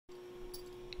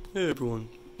Hey everyone,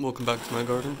 welcome back to my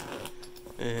garden,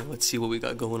 and let's see what we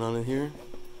got going on in here.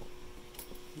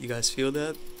 You guys feel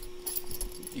that?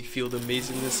 You feel the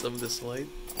amazingness of this light?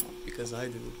 Because I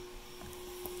do.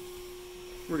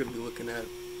 We're gonna be looking at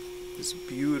this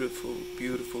beautiful,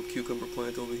 beautiful cucumber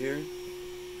plant over here.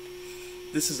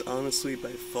 This is honestly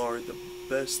by far the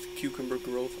best cucumber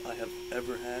growth I have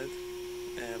ever had,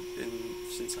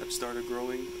 since I've started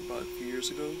growing about a few years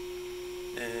ago.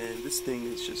 And this thing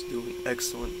is just doing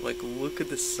excellent. Like, look at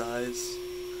the size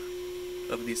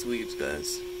of these leaves,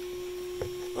 guys.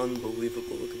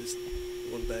 Unbelievable. Look at this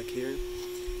one back here.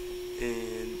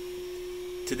 And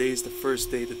today's the first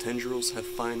day the tendrils have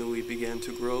finally began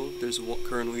to grow. There's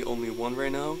currently only one right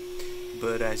now,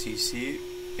 but as you see,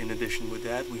 in addition with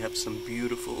that, we have some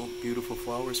beautiful, beautiful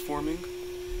flowers forming.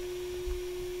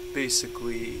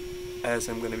 Basically, as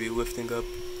I'm going to be lifting up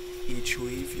each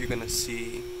leaf, you're going to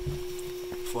see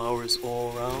flowers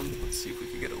all around. Let's see if we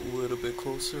can get a little bit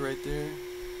closer right there.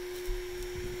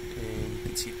 And you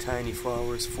can see tiny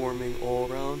flowers forming all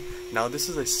around. Now this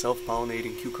is a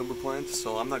self-pollinating cucumber plant,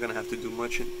 so I'm not going to have to do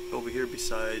much over here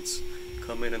besides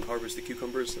come in and harvest the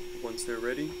cucumbers once they're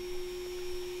ready.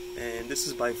 And this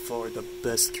is by far the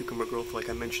best cucumber growth, like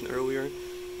I mentioned earlier.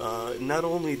 Not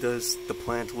only does the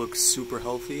plant look super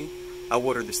healthy, I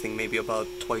water this thing maybe about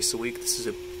twice a week. This is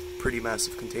a pretty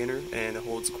massive container and it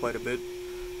holds quite a bit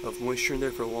of moisture in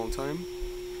there for a long time,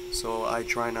 so I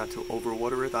try not to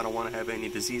overwater it. I don't want to have any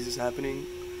diseases happening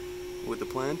with the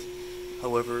plant.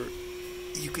 However,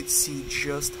 you could see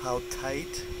just how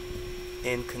tight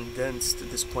and condensed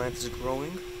this plant is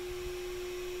growing.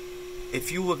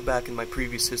 If you look back in my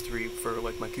previous history for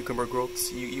like my cucumber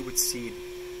growths, you would see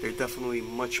they're definitely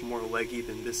much more leggy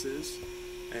than this is.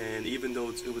 And even though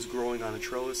it was growing on a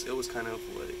trellis, it was kind of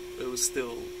like, it was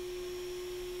still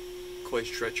quite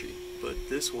stretchy. But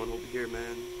this one over here,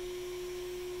 man,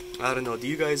 I don't know, do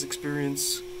you guys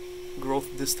experience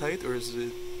growth this tight, or is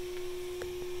it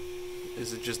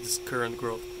just this current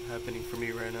growth happening for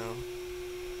me right now?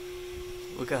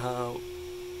 Look at how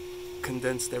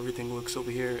condensed everything looks over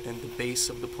here, and the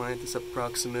base of the plant is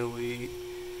approximately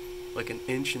like an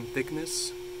inch in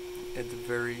thickness at the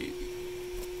very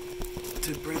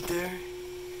tip right there.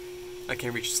 I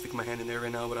can't reach to stick my hand in there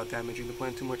right now without damaging the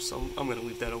plant too much, so I'm gonna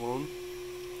leave that alone.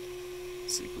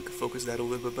 See if we can focus that a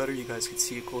little bit better. You guys can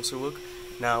see a closer look.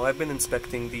 Now, I've been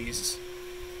inspecting these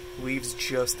leaves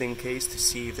just in case to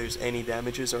see if there's any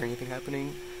damages or anything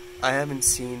happening. I haven't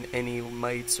seen any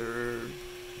mites or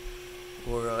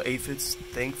aphids,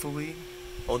 thankfully.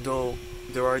 Although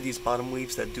there are these bottom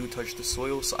leaves that do touch the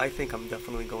soil, so I think I'm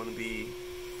definitely going to be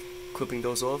clipping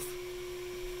those off.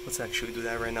 Let's actually do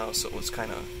that right now. So it's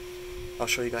I'll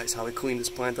show you guys how I clean this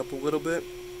plant up a little bit.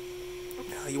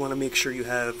 Now, you want to make sure you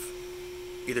have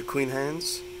either clean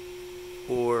hands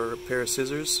or a pair of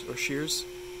scissors or shears.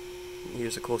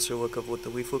 Here's a closer look of what the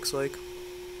leaf looks like.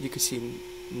 You can see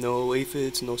no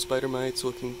aphids, no spider mites,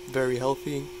 looking very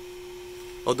healthy.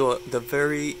 Although the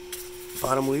very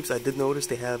bottom leaves, I did notice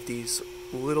they have these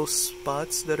little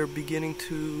spots that are beginning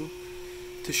to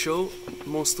show,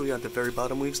 mostly at the very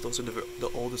bottom leaves. Those are the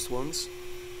oldest ones.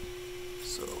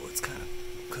 So let's kind of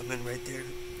come in right there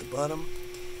at the bottom.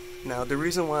 Now, the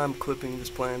reason why I'm clipping this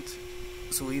plant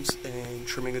leaves and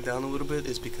trimming it down a little bit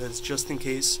is because just in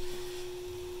case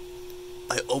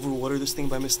I overwater this thing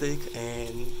by mistake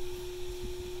and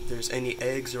there's any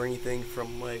eggs or anything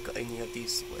from like any of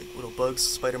these like little bugs,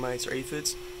 spider mites or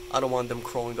aphids, I don't want them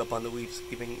crawling up on the leaves,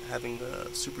 having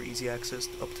super easy access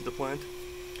up to the plant.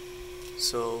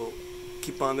 So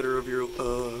keep monitor of your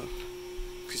plant.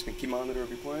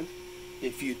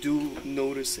 If you do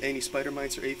notice any spider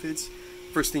mites or aphids,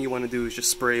 first thing you want to do is just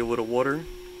spray a little water.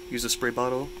 Use a spray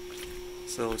bottle,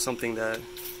 so something that,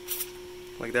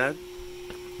 like that.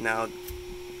 Now,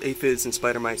 aphids and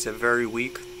spider mites are very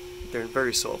weak, they're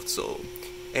very soft, so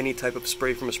any type of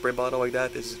spray from a spray bottle like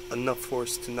that is enough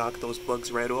force to knock those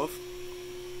bugs right off.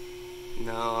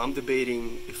 Now, I'm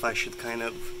debating if I should kind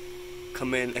of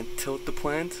come in and tilt the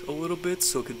plant a little bit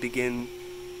so it could begin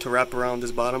to wrap around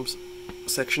this bottom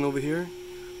section over here,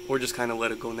 or just kind of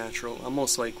let it go natural. I'm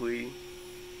most likely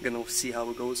gonna see how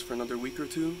it goes for another week or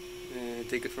two and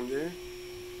take it from there.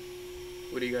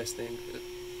 What do you guys think?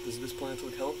 Does this plant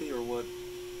look healthy or what?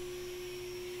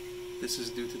 This is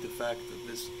due to the fact of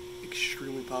this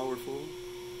extremely powerful,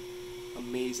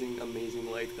 amazing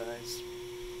light, guys.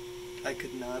 I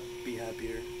could not be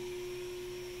happier.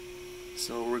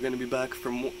 So we're gonna be back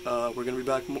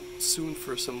soon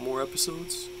for some more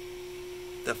episodes.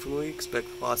 Definitely expect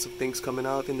lots of things coming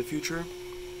out in the future.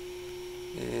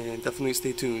 And definitely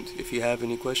stay tuned. If you have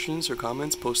any questions or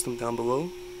comments, post them down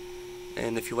below.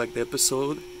 And if you like the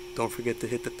episode, Don't forget to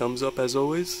hit the thumbs up as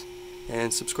always,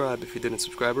 and subscribe if you didn't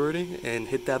subscribe already, and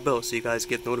hit that bell so you guys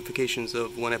get notifications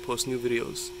of when I post new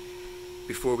videos.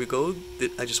 Before we go,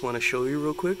 I just want to show you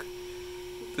real quick.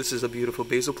 This is a beautiful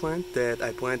basil plant that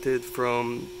I planted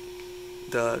from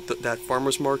that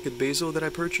farmer's market basil that I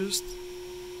purchased.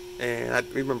 And I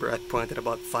remember I planted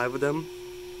about 5 of them.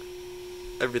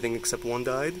 Everything except one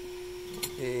died.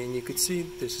 And you can see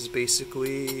this is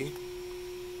basically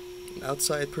an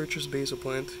outside purchased basil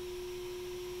plant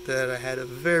that I had a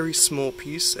very small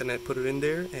piece and I put it in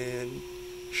there, and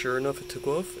sure enough it took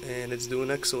off and it's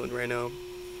doing excellent right now.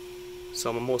 So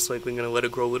I'm most likely going to let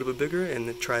it grow a little bit bigger and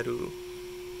then try to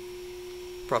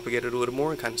propagate it a little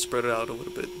more and kind of spread it out a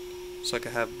little bit so I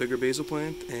can have a bigger basil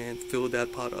plant and fill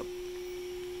that pot up.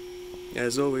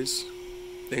 As always,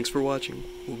 thanks for watching.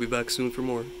 We'll be back soon for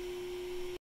more.